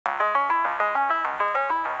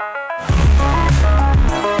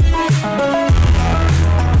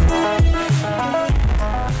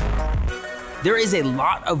There is a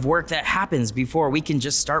lot of work that happens before we can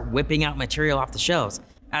just start whipping out material off the shelves,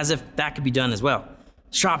 as if that could be done as well.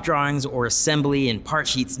 Shop drawings or assembly and part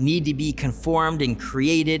sheets need to be conformed and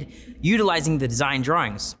created utilizing the design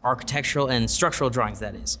drawings, architectural and structural drawings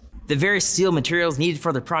that is. The various steel materials needed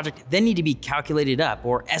for the project then need to be calculated up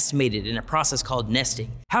or estimated in a process called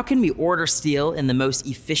nesting. How can we order steel in the most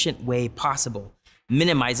efficient way possible,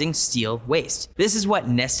 minimizing steel waste? This is what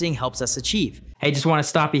nesting helps us achieve. Hey, just want to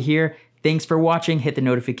stop you here. Thanks for watching. Hit the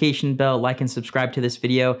notification bell, like and subscribe to this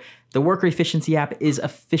video. The Worker Efficiency app is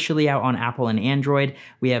officially out on Apple and Android.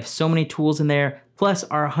 We have so many tools in there, plus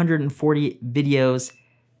our 140 videos,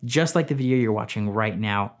 just like the video you're watching right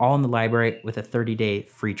now, all in the library with a 30-day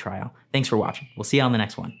free trial. Thanks for watching. We'll see you on the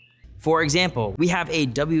next one. For example, we have a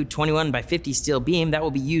W21 by 50 steel beam that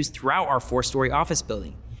will be used throughout our 4-story office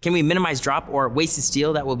building. Can we minimize drop or wasted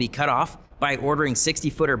steel that will be cut off by ordering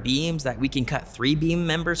 60-footer beams that we can cut 3 beam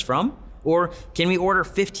members from? Or can we order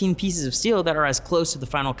 15 pieces of steel that are as close to the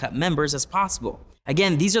final cut members as possible?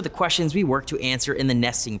 Again, these are the questions we work to answer in the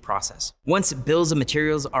nesting process. Once bills of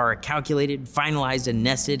materials are calculated, finalized, and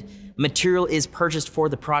nested, material is purchased for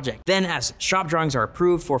the project. Then as shop drawings are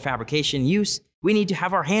approved for fabrication use, we need to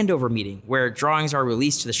have our handover meeting where drawings are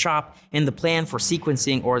released to the shop and the plan for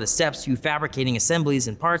sequencing or the steps to fabricating assemblies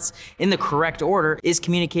and parts in the correct order is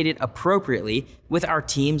communicated appropriately with our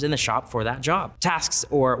teams in the shop for that job. Tasks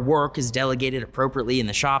or work is delegated appropriately in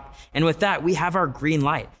the shop, and with that, we have our green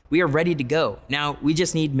light. We are ready to go. Now, we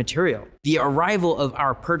just need material. The arrival of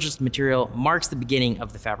our purchased material marks the beginning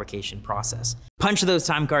of the fabrication process. Punch those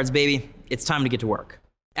time cards, baby. It's time to get to work.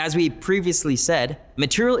 As we previously said,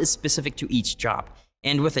 material is specific to each job.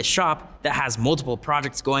 And with a shop that has multiple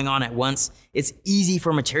projects going on at once, it's easy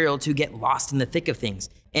for material to get lost in the thick of things.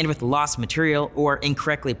 And with lost material or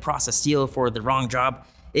incorrectly processed steel for the wrong job,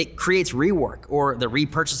 it creates rework or the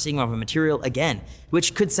repurchasing of a material again,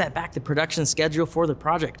 which could set back the production schedule for the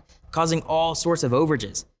project, causing all sorts of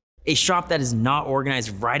overages. A shop that is not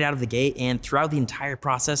organized right out of the gate and throughout the entire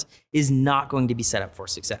process is not going to be set up for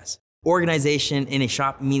success. Organization in a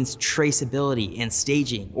shop means traceability and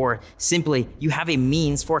staging, or simply you have a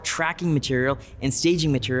means for tracking material and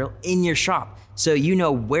staging material in your shop so you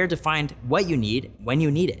know where to find what you need when you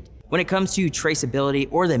need it. When it comes to traceability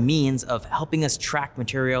or the means of helping us track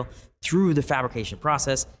material through the fabrication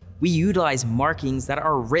process, we utilize markings that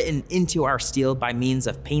are written into our steel by means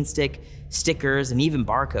of paint stick, stickers, and even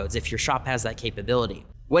barcodes if your shop has that capability.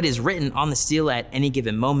 What is written on the steel at any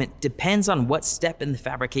given moment depends on what step in the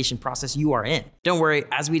fabrication process you are in. Don't worry,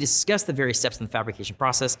 as we discuss the various steps in the fabrication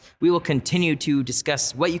process, we will continue to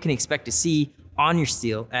discuss what you can expect to see on your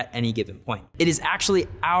steel at any given point. It is actually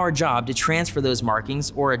our job to transfer those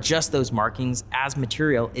markings or adjust those markings as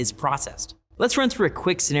material is processed. Let's run through a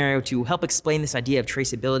quick scenario to help explain this idea of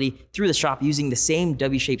traceability through the shop using the same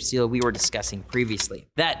W-shaped steel we were discussing previously.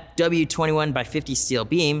 That W21 by 50 steel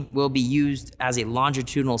beam will be used as a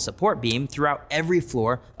longitudinal support beam throughout every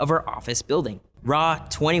floor of our office building. Raw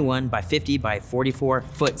 21 by 50 by 44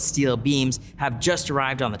 foot steel beams have just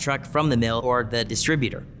arrived on the truck from the mill or the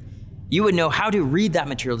distributor. You would know how to read that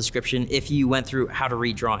material description if you went through how to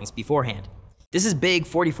read drawings beforehand. This is big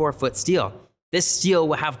 44-foot steel. This steel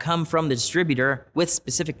will have come from the distributor with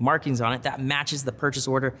specific markings on it that matches the purchase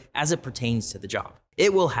order as it pertains to the job.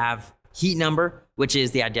 It will have heat number, which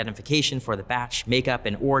is the identification for the batch, makeup,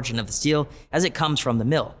 and origin of the steel as it comes from the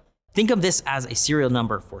mill. Think of this as a serial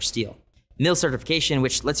number for steel. Mill certification,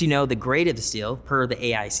 which lets you know the grade of the steel per the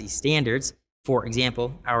AIC standards. For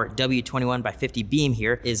example, our W21 by 50 beam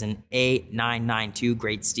here is an A992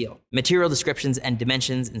 grade steel. Material descriptions and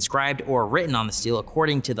dimensions inscribed or written on the steel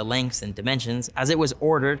according to the lengths and dimensions as it was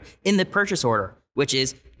ordered in the purchase order, which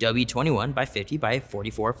is W21 by 50 by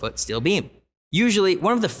 44 foot steel beam. Usually,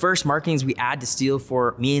 one of the first markings we add to steel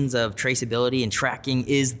for means of traceability and tracking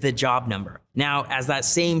is the job number. Now, as that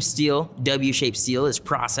same steel, W-shaped steel, is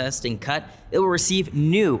processed and cut, it will receive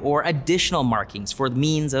new or additional markings for the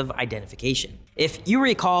means of identification. If you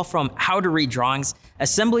recall from how to read drawings,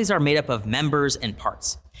 assemblies are made up of members and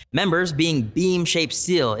parts. Members being beam-shaped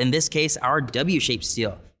steel, in this case our W-shaped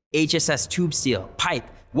steel, HSS tube steel, pipe,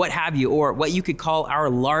 what have you, or what you could call our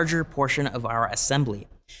larger portion of our assembly.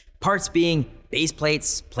 Parts being base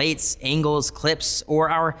plates, plates, angles, clips, or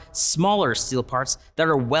our smaller steel parts that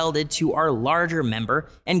are welded to our larger member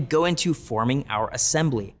and go into forming our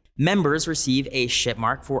assembly. Members receive a ship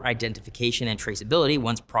mark for identification and traceability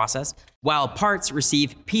once processed, while parts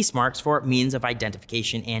receive piece marks for means of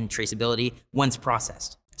identification and traceability once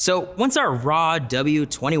processed. So once our raw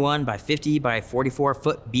W21 by 50 by 44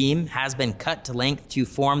 foot beam has been cut to length to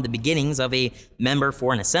form the beginnings of a member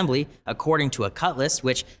for an assembly, according to a cut list,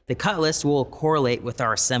 which the cut list will correlate with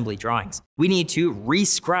our assembly drawings, we need to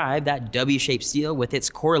rescribe that W-shaped steel with its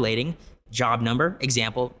correlating job number,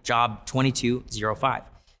 example, job 2205.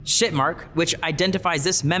 Ship mark, which identifies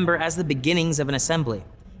this member as the beginnings of an assembly,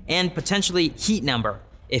 and potentially heat number.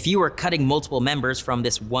 If you were cutting multiple members from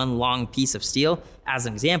this one long piece of steel, as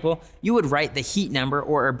an example, you would write the heat number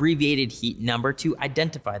or abbreviated heat number to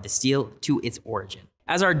identify the steel to its origin.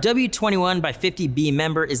 As our W21 by 50 beam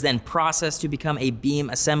member is then processed to become a beam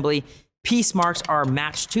assembly, piece marks are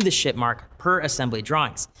matched to the ship mark per assembly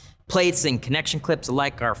drawings. Plates and connection clips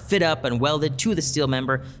alike are fit up and welded to the steel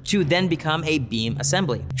member to then become a beam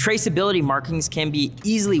assembly. Traceability markings can be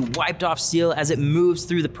easily wiped off steel as it moves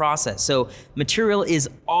through the process, so material is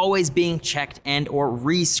always being checked and or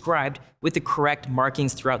rescribed with the correct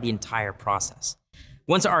markings throughout the entire process.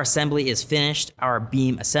 Once our assembly is finished, our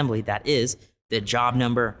beam assembly, that is, the job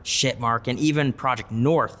number, ship mark, and even Project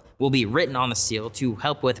North will be written on the steel to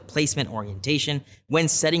help with placement orientation when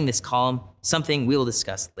setting this column, something we will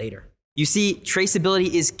discuss later. You see,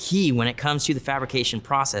 traceability is key when it comes to the fabrication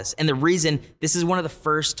process, and the reason this is one of the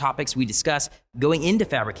first topics we discuss going into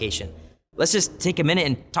fabrication. Let's just take a minute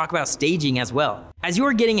and talk about staging as well. As you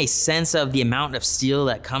are getting a sense of the amount of steel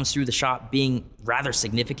that comes through the shop being rather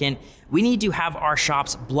significant, we need to have our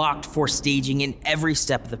shops blocked for staging in every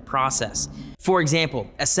step of the process. For example,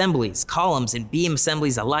 assemblies, columns, and beam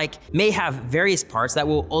assemblies alike may have various parts that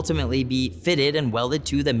will ultimately be fitted and welded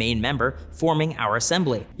to the main member, forming our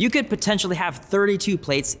assembly. You could potentially have 32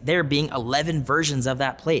 plates, there being 11 versions of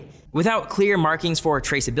that plate. Without clear markings for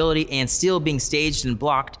traceability and steel being staged and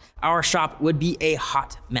blocked, our shop would be a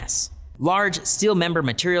hot mess. Large steel member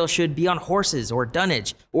material should be on horses or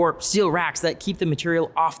dunnage, or steel racks that keep the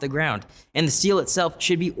material off the ground, and the steel itself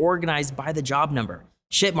should be organized by the job number,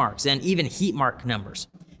 ship marks, and even heat mark numbers.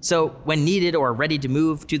 So when needed or ready to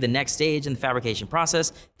move to the next stage in the fabrication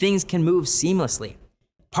process, things can move seamlessly.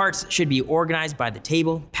 Parts should be organized by the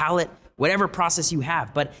table, pallet, whatever process you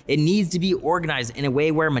have, but it needs to be organized in a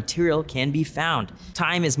way where material can be found.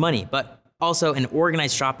 Time is money, but also an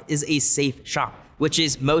organized shop is a safe shop, which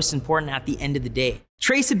is most important at the end of the day.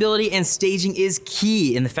 Traceability and staging is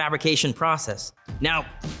key in the fabrication process. Now,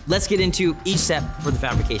 let's get into each step for the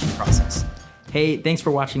fabrication process. Hey, thanks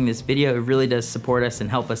for watching this video. It really does support us and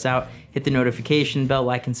help us out. Hit the notification bell,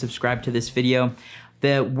 like, and subscribe to this video.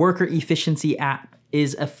 The Worker Efficiency app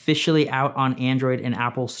is officially out on Android and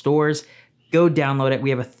Apple stores. Go download it. We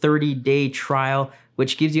have a 30-day trial,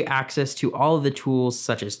 which gives you access to all of the tools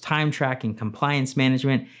such as time tracking, compliance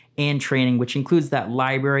management, and training, which includes that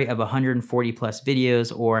library of 140 plus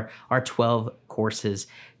videos or our 12 courses.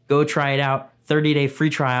 Go try it out. 30-day free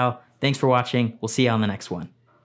trial. Thanks for watching. We'll see you on the next one.